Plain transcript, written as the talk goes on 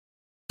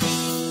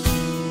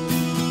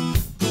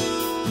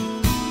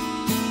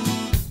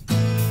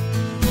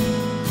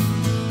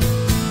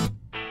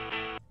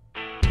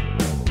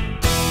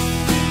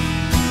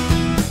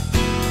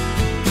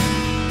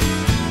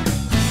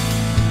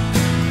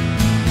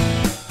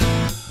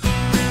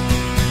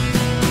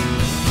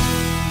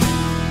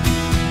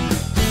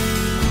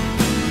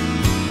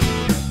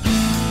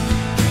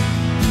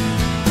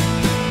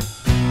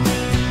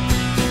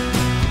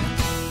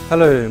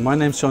Hello, my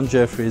name's John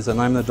Jeffries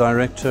and I'm the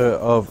director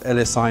of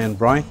LSI in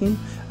Brighton,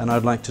 and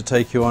I'd like to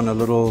take you on a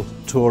little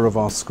tour of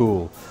our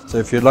school. So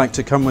if you'd like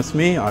to come with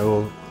me, I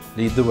will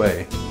lead the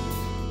way.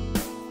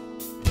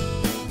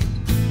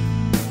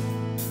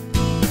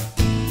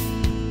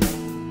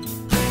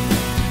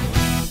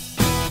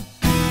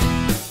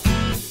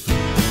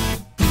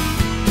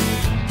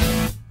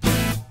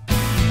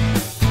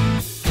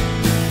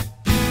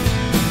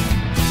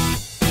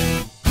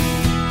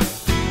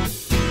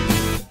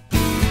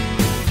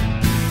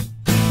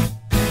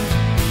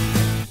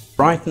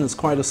 Brighton is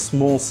quite a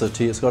small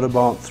city. It's got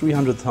about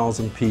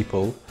 300,000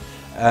 people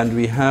and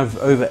we have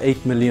over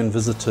 8 million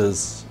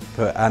visitors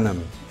per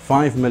annum,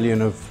 5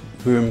 million of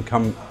whom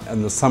come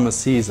in the summer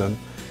season,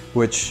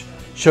 which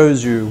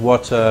shows you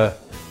what an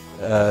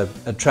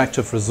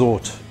attractive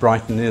resort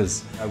Brighton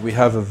is. We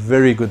have a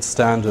very good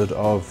standard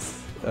of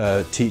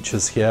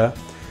teachers here.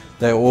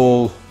 They're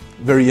all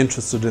very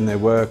interested in their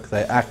work,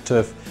 they're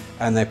active,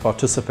 and they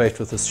participate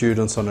with the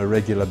students on a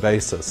regular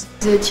basis.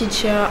 The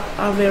teachers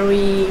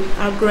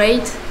are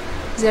great.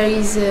 There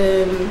is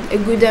a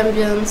good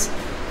ambience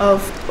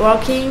of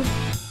working.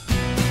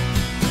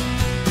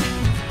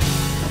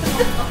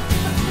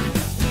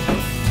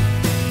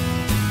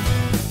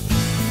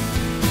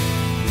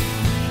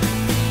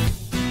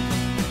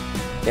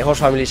 The host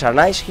families are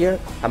nice here,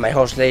 and my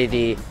host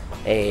lady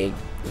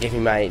gave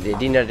me the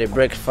dinner, the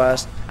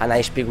breakfast, and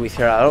I speak with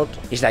her a lot.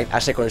 It's like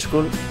a second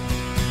school.